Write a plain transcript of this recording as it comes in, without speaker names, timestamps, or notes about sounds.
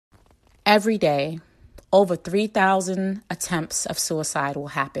Every day, over 3,000 attempts of suicide will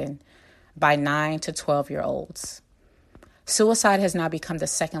happen by 9 to 12-year-olds. Suicide has now become the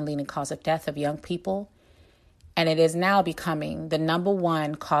second leading cause of death of young people, and it is now becoming the number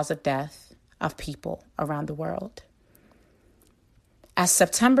one cause of death of people around the world. As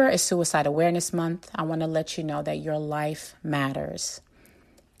September is Suicide Awareness Month, I want to let you know that your life matters.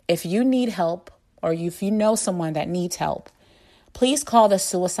 If you need help, or if you know someone that needs help, please call the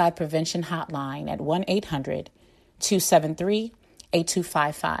Suicide Prevention Hotline at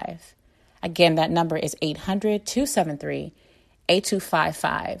 1-800-273-8255. Again, that number is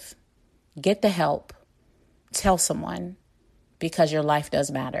 800-273-8255. Get the help. Tell someone, because your life does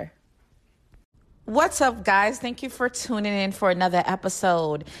matter. What's up, guys? Thank you for tuning in for another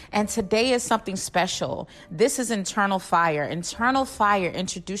episode. And today is something special. This is Internal Fire. Internal Fire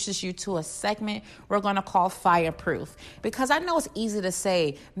introduces you to a segment we're going to call Fireproof. Because I know it's easy to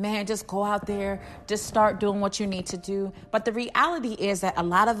say, man, just go out there, just start doing what you need to do. But the reality is that a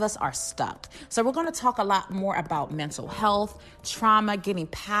lot of us are stuck. So we're going to talk a lot more about mental health, trauma, getting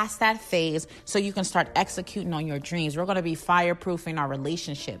past that phase so you can start executing on your dreams. We're going to be fireproofing our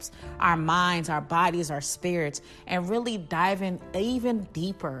relationships, our minds, our bodies, our spirits, and really diving even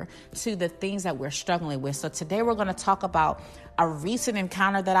deeper to the things that we're struggling with. So today we're going to talk about a recent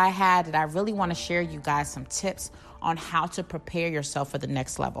encounter that I had that I really want to share you guys some tips on how to prepare yourself for the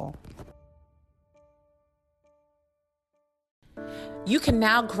next level. You can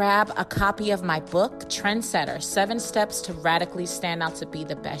now grab a copy of my book, Trendsetter, 7 Steps to Radically Stand Out to Be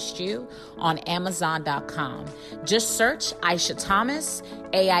the Best You, on Amazon.com. Just search Aisha Thomas,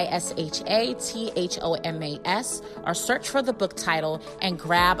 AISHA or search for the book title and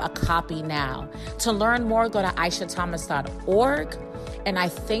grab a copy now. To learn more, go to aishathomas.org. And I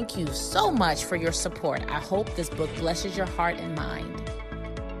thank you so much for your support. I hope this book blesses your heart and mind.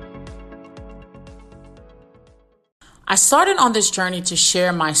 I started on this journey to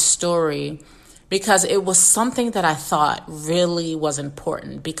share my story because it was something that I thought really was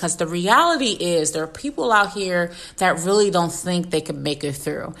important. Because the reality is there are people out here that really don't think they can make it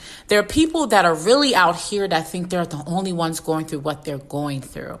through. There are people that are really out here that think they're the only ones going through what they're going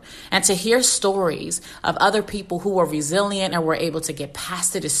through. And to hear stories of other people who were resilient and were able to get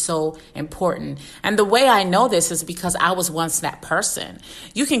past it is so important. And the way I know this is because I was once that person.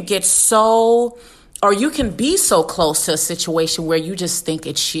 You can be so close to a situation where you just think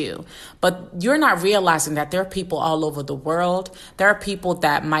it's you, but you're not realizing that there are people all over the world. There are people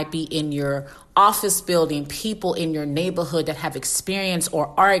that might be in your office building, people in your neighborhood that have experienced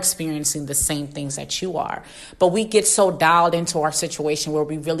or are experiencing the same things that you are. But we get so dialed into our situation where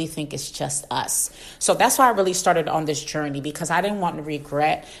we really think it's just us. So that's why I really started on this journey, because I didn't want to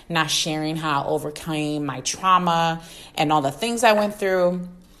regret not sharing how I overcame my trauma and all the things I went through.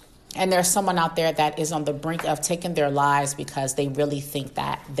 And there's someone out there that is on the brink of taking their lives because they really think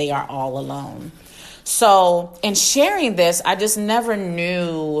that they are all alone. So in sharing this, I just never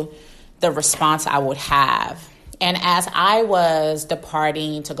knew the response I would have. And as I was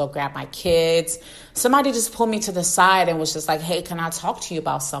departing to go grab my kids, somebody just pulled me to the side and was just like, hey, can I talk to you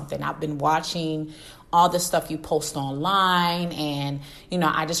about something? I've been watching all the stuff you post online, and,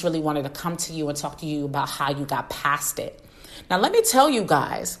 I just really wanted to come to you and talk to you about how you got past it. Now, let me tell you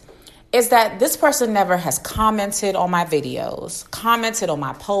guys, is that this person never has commented on my videos, commented on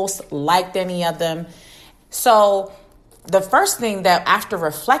my posts, liked any of them. So the first thing that after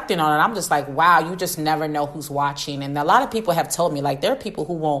reflecting on it, I'm just like, wow, you just never know who's watching. And a lot of people have told me, like, there are people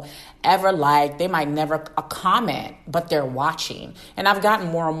who won't ever like, they might never comment, but they're watching. And I've gotten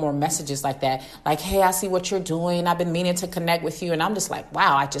more and more messages like that, like, hey, I see what you're doing. I've been meaning to connect with you. And I'm just like,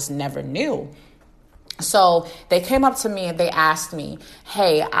 wow, I just never knew. So they came up to me and they asked me,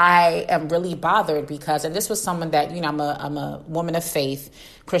 hey, I am really bothered because, and this was someone that, I'm a woman of faith.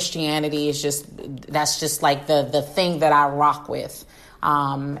 Christianity is that's just like the thing that I rock with.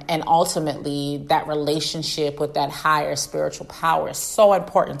 And ultimately that relationship with that higher spiritual power is so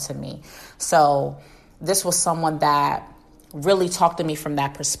important to me. So this was someone that really talked to me from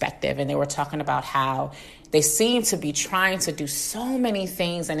that perspective. And they were talking about how they seem to be trying to do so many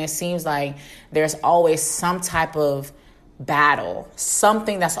things, and it seems like there's always some type of battle,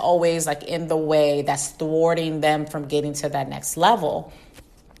 something that's always like in the way that's thwarting them from getting to that next level.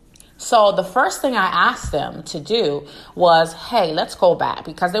 So the first thing I asked them to do was, hey, let's go back,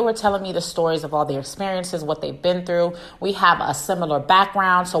 because they were telling me the stories of all their experiences, what they've been through. We have a similar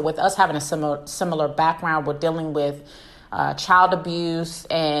background. So with us having a similar background, we're dealing with child abuse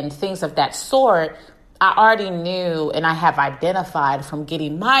and things of that sort. I already knew and I have identified from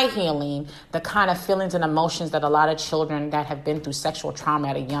getting my healing the kind of feelings and emotions that a lot of children that have been through sexual trauma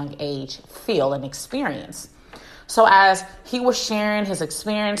at a young age feel and experience. So as he was sharing his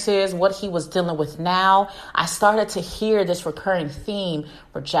experiences, what he was dealing with now, I started to hear this recurring theme,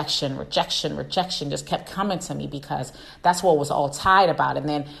 rejection, just kept coming to me because that's what was all tied about. And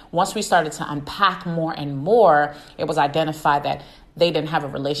then once we started to unpack more and more, it was identified that they didn't have a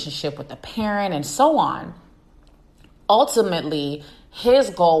relationship with the parent and so on. Ultimately, his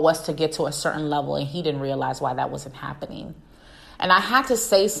goal was to get to a certain level and he didn't realize why that wasn't happening. And I had to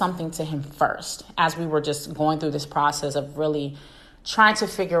say something to him first as we were just going through this process of really trying to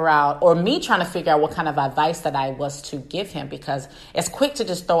figure out, or me trying to figure out what kind of advice that I was to give him, because it's quick to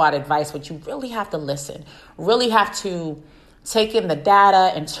just throw out advice, but you really have to listen, really have to take in the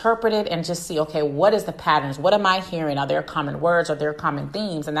data, interpret it, and just see, okay, what is the patterns? What am I hearing? Are there common words? Are there common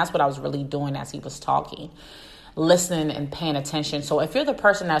themes? And that's what I was really doing as he was talking. Listening and paying attention. So if you're the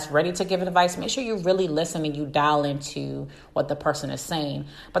person that's ready to give advice, make sure you really listen and you dial into what the person is saying.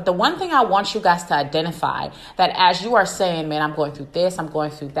 But the one thing I want you guys to identify, that as you are saying, man, I'm going through this, I'm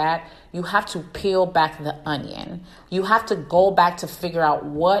going through that, you have to peel back the onion. You have to go back to figure out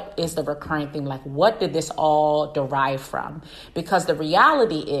what is the recurring theme, like what did this all derive from? Because the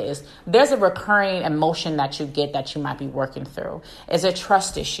reality is there's a recurring emotion that you get that you might be working through. Is it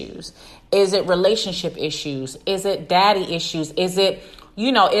trust issues? Is it relationship issues? Is it daddy issues? Is it,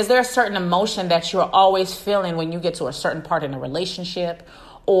 is there a certain emotion that you're always feeling when you get to a certain part in a relationship,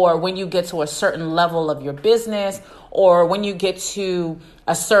 or when you get to a certain level of your business, or when you get to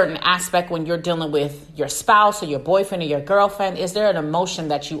a certain aspect when you're dealing with your spouse or your boyfriend or your girlfriend? Is there an emotion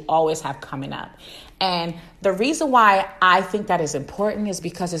that you always have coming up? And the reason why I think that is important is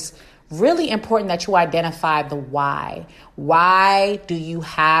because it's really important that you identify the why. Why do you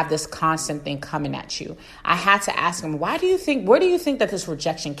have this constant thing coming at you? I had to ask him, where do you think that this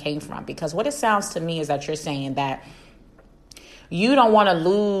rejection came from? Because what it sounds to me is that you're saying that you don't want to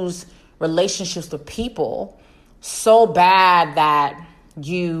lose relationships with people so bad that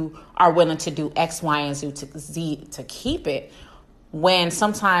you are willing to do X, Y, and Z to keep it, when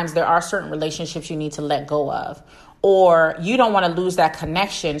sometimes there are certain relationships you need to let go of. Or you don't want to lose that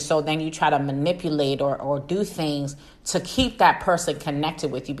connection, so then you try to manipulate or do things to keep that person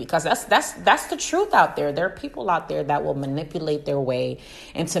connected with you, because that's the truth out there. There are people out there that will manipulate their way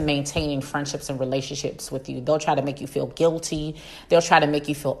into maintaining friendships and relationships with you. They'll try to make you feel guilty. They'll try to make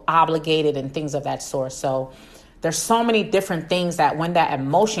you feel obligated and things of that sort. So there's so many different things that when that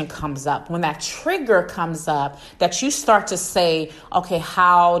emotion comes up, when that trigger comes up, that you start to say, okay,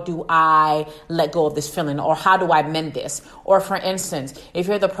 how do I let go of this feeling? Or how do I mend this? Or for instance, if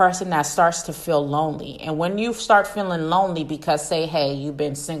you're the person that starts to feel lonely, and when you start feeling lonely because, say, hey, you've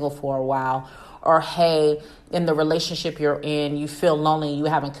been single for a while, or hey, in the relationship you're in, you feel lonely, you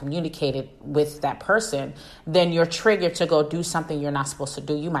haven't communicated with that person, then you're triggered to go do something you're not supposed to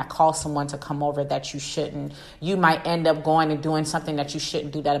do. You might call someone to come over that you shouldn't. You might end up going and doing something that you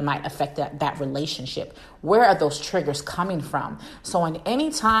shouldn't do that might affect that relationship. Where are those triggers coming from? So in any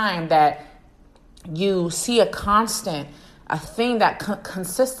time that you see a thing that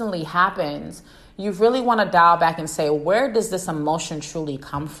consistently happens, you really want to dial back and say, where does this emotion truly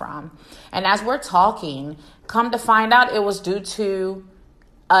come from? And as we're talking, come to find out it was due to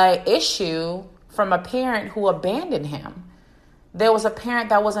an issue from a parent who abandoned him. There was a parent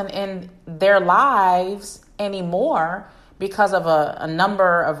that wasn't in their lives anymore because of a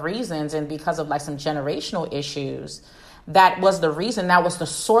number of reasons, and because of like some generational issues. That was the reason. That was the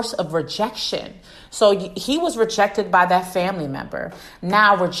source of rejection. So he was rejected by that family member.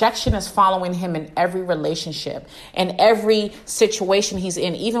 Now rejection is following him in every relationship, in every situation he's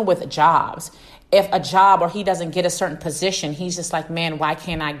in, even with jobs. If a job, or he doesn't get a certain position, he's just like, man, why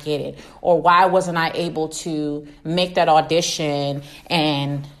can't I get it? Or why wasn't I able to make that audition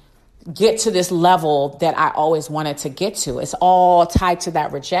and get to this level that I always wanted to get to? It's all tied to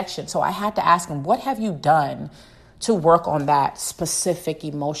that rejection. So I had to ask him, what have you done to work on that specific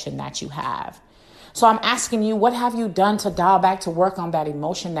emotion that you have? So I'm asking you, what have you done to dial back to work on that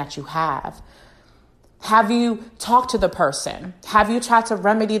emotion that you have? Have you talked to the person? Have you tried to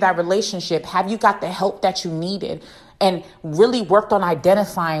remedy that relationship? Have you got the help that you needed and really worked on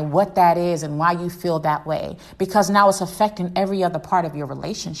identifying what that is and why you feel that way? Because now it's affecting every other part of your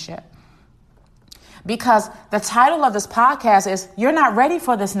relationship. Because the title of this podcast is, you're not ready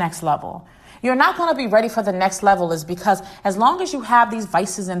for this next level. You're not going to be ready for the next level is because as long as you have these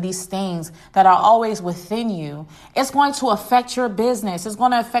vices and these things that are always within you, it's going to affect your business. It's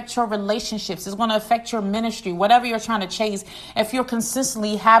going to affect your relationships. It's going to affect your ministry, whatever you're trying to chase. If you're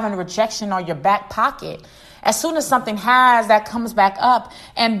consistently having rejection on your back pocket, as soon as something that comes back up,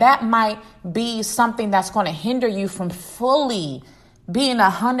 and that might be something that's going to hinder you from fully being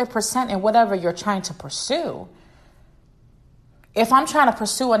 100% in whatever you're trying to pursue. If I'm trying to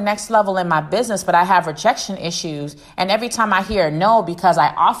pursue a next level in my business, but I have rejection issues, and every time I hear no because I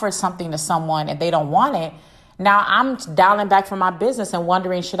offered something to someone and they don't want it, now I'm dialing back from my business and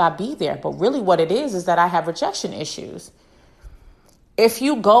wondering, should I be there? But really what it is that I have rejection issues. If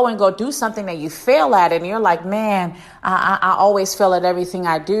you go do something that you fail at and you're like, man, I always fail at everything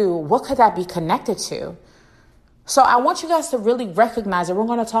I do, what could that be connected to? So I want you guys to really recognize it. We're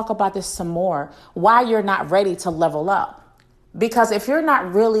going to talk about this some more, why you're not ready to level up. Because if you're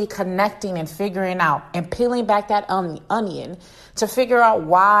not really connecting and figuring out and peeling back that onion to figure out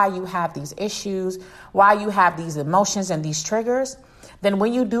why you have these issues, why you have these emotions and these triggers, then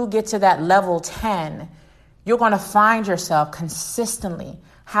when you do get to that level 10, you're going to find yourself consistently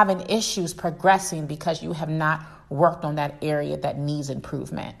having issues progressing because you have not worked on that area that needs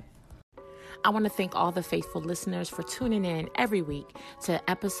improvement. I want to thank all the faithful listeners for tuning in every week to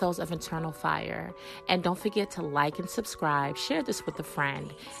episodes of Internal Fire. And don't forget to like and subscribe, share this with a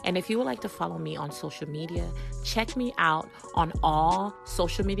friend. And if you would like to follow me on social media, check me out on all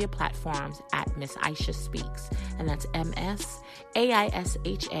social media platforms at Miss Aisha Speaks. And that's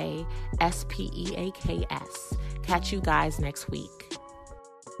MSAISHASPEAKS. Catch you guys next week.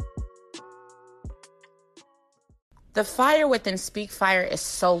 The fire within Speak Fire is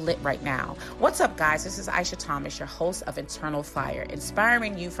so lit right now. What's up, guys? This is Aisha Thomas, your host of Internal Fire,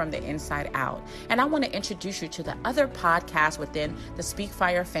 inspiring you from the inside out. And I want to introduce you to the other podcasts within the Speak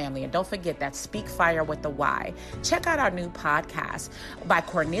Fire family. And don't forget that Speak Fire with the Y. Check out our new podcast. By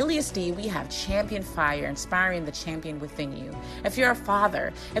Cornelius D, we have Champion Fire, inspiring the champion within you. If you're a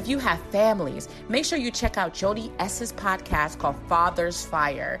father, if you have families, make sure you check out Jody S.'s podcast called Father's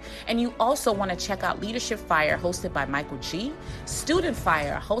Fire. And you also want to check out Leadership Fire, hosted by Michael G, Student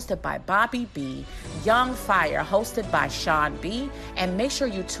Fire, hosted by Bobby B, Young Fire, hosted by Sean B, and make sure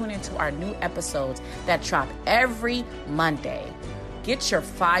you tune into our new episodes that drop every Monday. Get your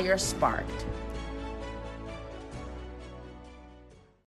fire sparked.